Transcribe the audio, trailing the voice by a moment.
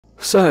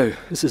So,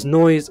 this is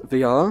NOYS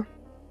VR.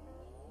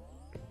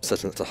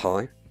 Setting it to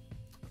high.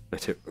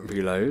 Let it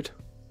reload.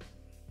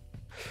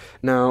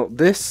 Now,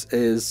 this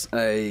is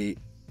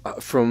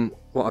from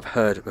what I've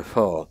heard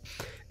before,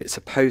 it's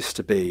supposed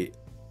to be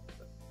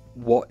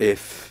what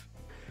if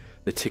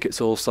the tickets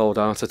all sold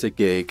out at a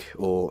gig,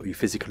 or you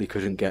physically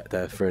couldn't get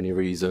there for any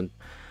reason,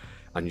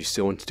 and you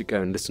still wanted to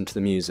go and listen to the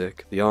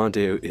music. The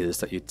idea is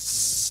that you'd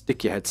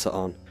stick your headset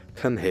on,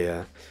 come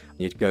here, and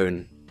you'd go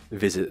and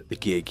visit the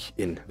gig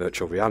in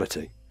virtual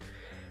reality.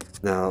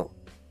 Now,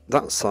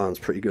 that sounds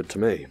pretty good to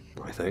me,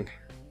 I think.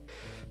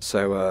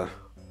 So,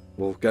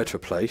 we'll go to a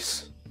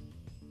place.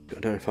 I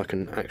don't know if I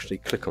can actually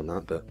click on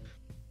that, but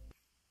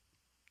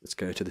let's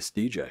go to this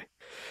DJ.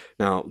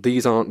 Now,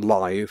 these aren't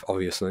live,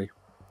 obviously,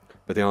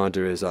 but the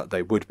idea is that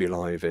they would be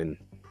live in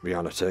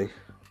reality.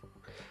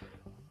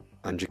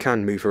 And you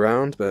can move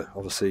around, but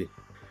obviously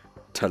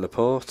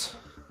teleport.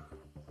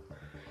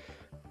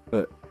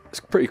 But it's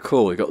pretty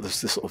cool. You got this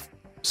sort of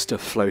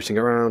stuff floating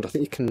around. I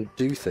think you can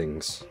do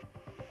things.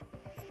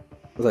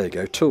 Well, there you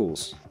go,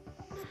 tools.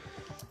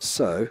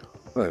 So,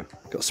 oh,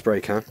 got a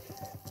spray can.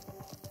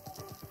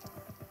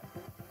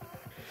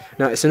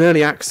 Now it's an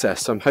early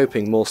access, so I'm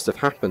hoping more stuff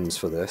happens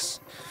for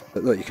this.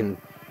 But look, you can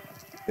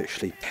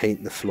actually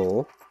paint the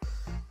floor.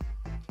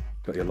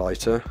 Got your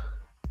lighter.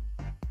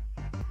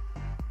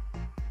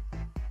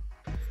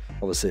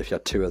 Obviously, if you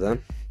had two of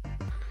them.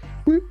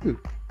 Woo!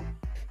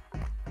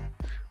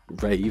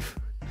 Rave.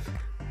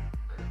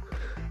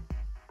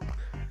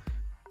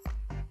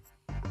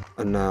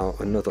 And now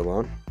another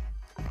one.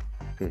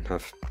 You can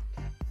have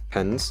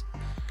pens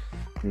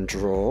and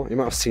draw. You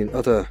might have seen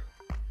other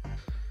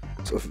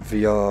sort of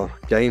VR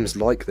games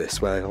like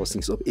this where obviously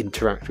you sort of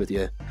interact with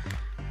your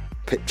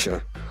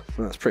picture.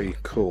 That's pretty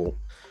cool.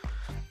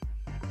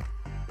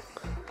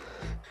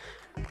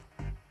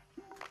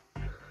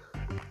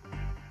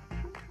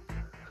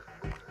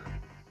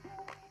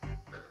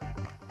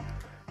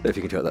 If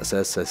you can do what that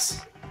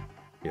says,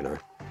 you know,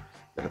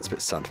 yeah, it's a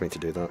bit sad for me to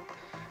do that.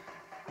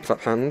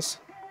 Clap hands.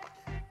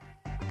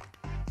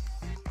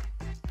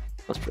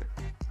 That's pretty.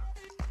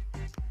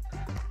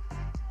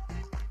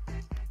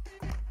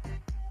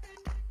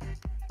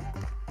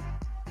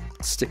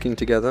 Sticking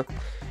together.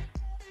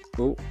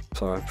 Oh,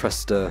 sorry, I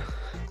pressed a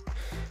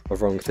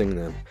wrong thing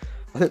then.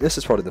 I think this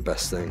is probably the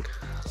best thing.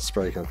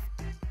 Spray can.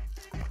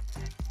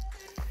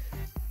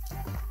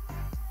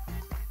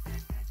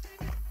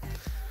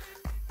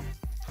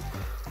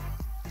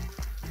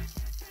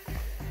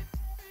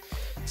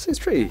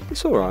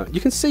 It's alright. You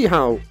can see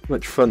how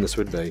much fun this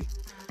would be.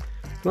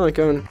 Can I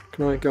go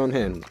on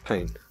here and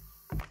paint?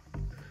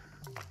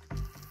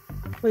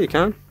 Oh, you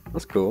can.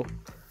 That's cool.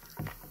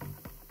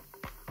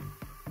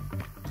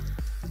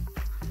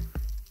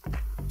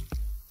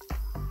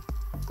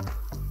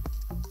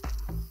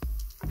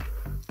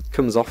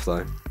 Comes off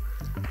though.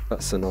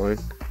 That's annoying.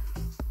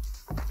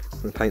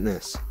 I'm gonna paint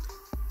this.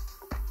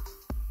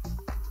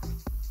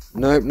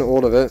 Nope, not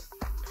all of it.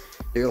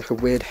 You got like a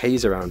weird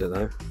haze around it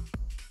though.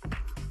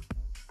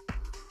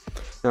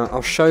 Now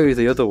I'll show you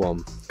the other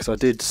one, because I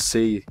did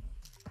see,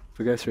 if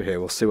we go through here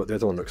we'll see what the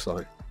other one looks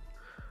like.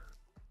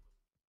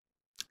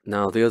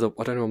 Now the other,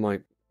 I don't know why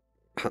my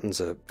patterns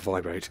are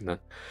vibrating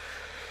there.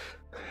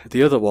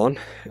 The other one,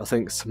 I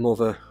think it's more of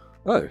a,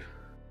 oh.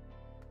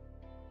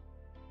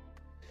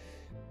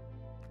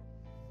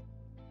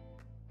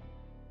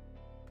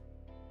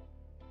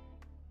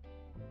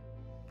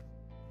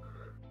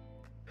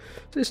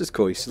 This is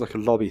cool, you see like a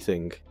lobby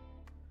thing.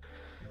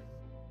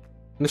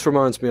 And this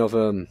reminds me of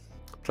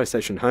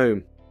PlayStation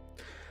Home,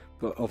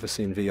 but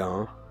obviously in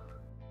VR.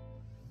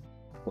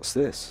 What's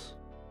this?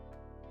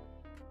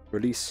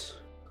 Release.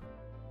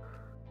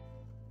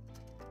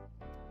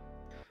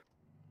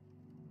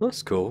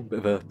 That's cool, bit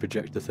of a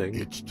projector thing.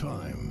 It's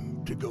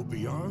time to go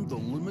beyond the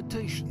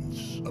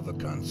limitations of a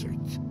concert.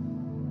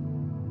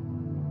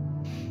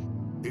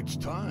 It's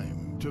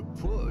time to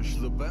push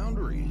the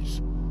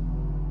boundaries.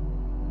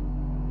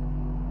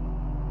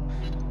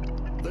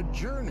 The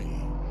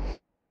journey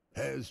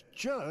has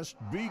just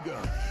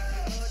begun.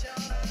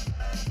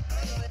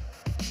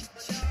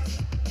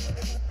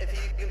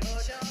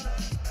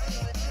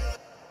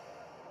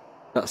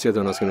 That's the other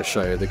one I was going to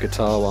show you, the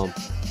guitar one.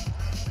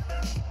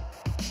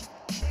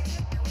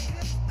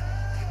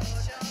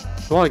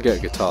 Why get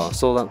a guitar?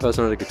 Saw that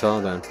person had a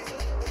guitar then.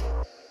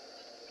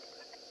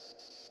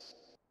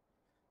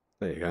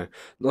 There you go. I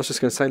was just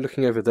going to say,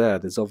 looking over there,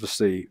 there's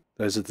obviously,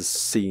 those are the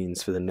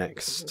scenes for the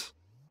next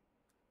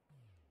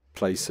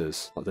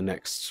places, like the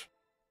next,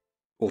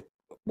 or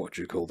what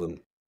do you call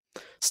them,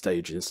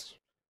 stages.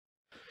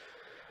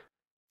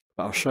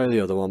 But I'll show you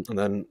the other one, and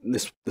then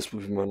this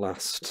will be my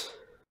last.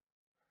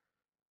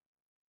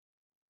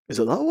 Is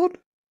it that one?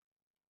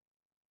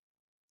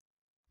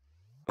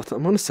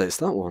 I'm going to say it's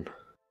that one.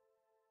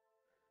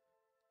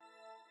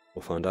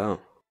 We'll find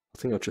out. I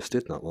think I just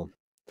did that one.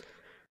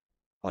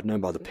 I'd know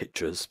by the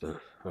pictures, but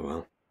oh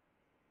well.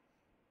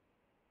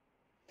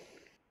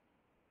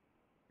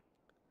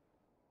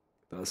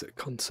 That was at a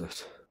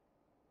concert.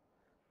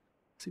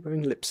 Is he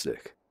wearing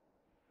lipstick?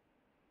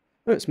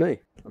 Oh, it's me.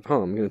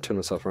 Oh, I'm going to turn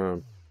myself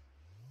around.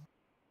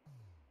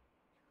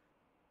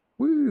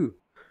 Woo!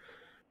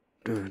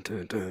 Dun,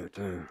 dun, dun,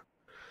 dun.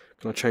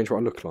 Can I change what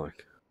I look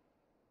like?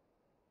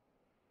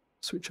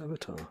 Switch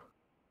avatar.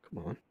 Come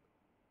on.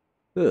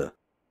 Ugh.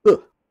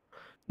 Ugh.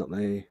 Not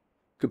me.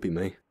 Could be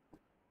me.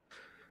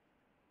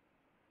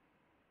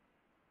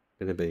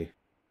 Gonna be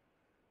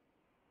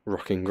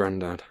rocking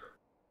Grandad.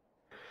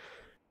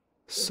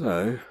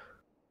 So,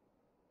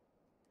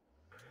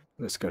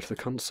 let's go to the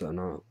concert and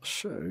I'll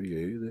show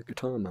you the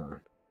Guitar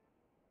Man.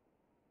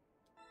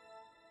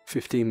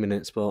 15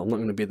 minutes, but I'm not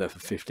going to be there for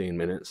 15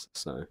 minutes,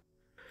 so.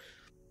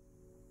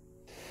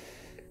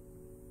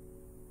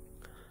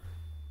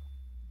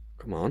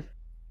 Come on.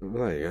 Oh,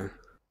 there you go.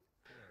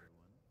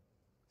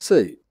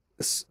 See,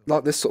 it's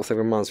like this sort of thing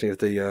reminds me of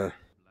the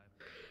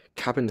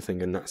cabin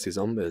thing in Nazi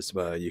Zombies,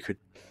 where you could,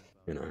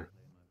 you know,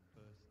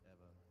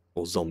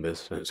 or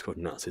zombies, no, it's called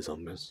Nazi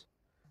Zombies.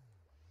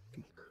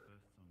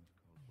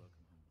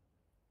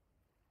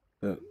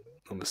 But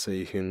obviously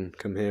you can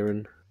come here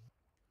and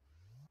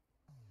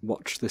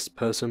watch this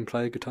person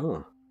play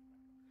guitar.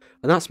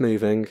 And that's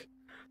moving.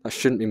 That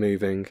shouldn't be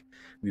moving.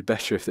 It'd be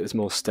better if it was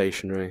more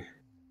stationary.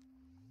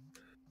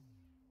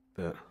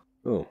 But,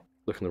 oh,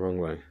 looking the wrong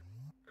way.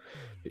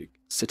 You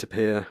sit up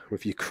here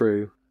with your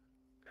crew,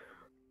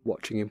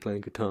 watching him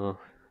playing guitar.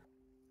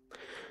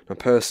 Now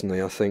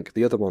personally, I think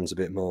the other one's a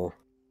bit more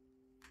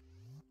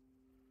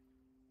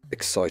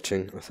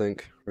exciting, I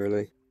think,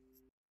 really.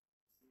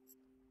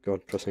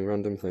 God, pressing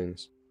random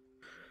things.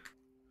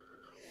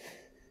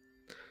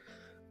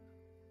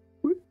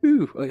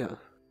 Woo! Oh yeah.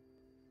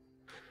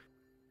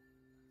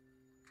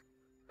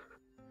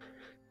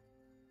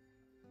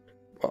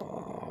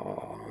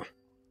 Oh.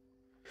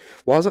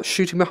 Why is that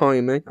shooting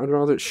behind me? I'd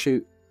rather it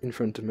shoot in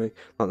front of me.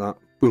 Like that.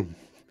 Boom.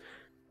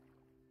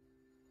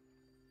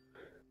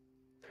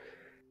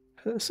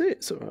 See,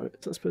 it's alright.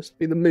 It's not supposed to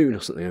be the moon or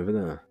something over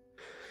there.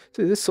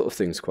 See, this sort of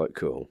thing's quite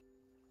cool.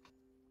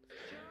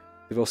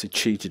 They've obviously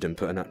cheated and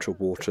put an actual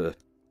water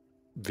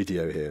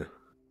video here.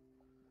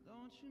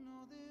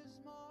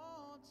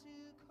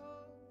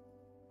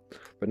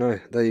 But no,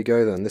 there you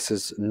go then. This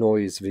is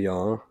NOYS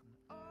VR.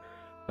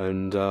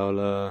 And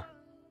I'll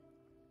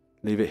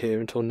leave it here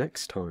until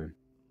next time.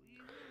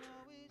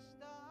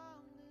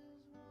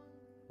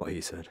 What he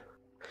said.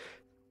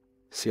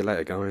 See you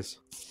later, guys.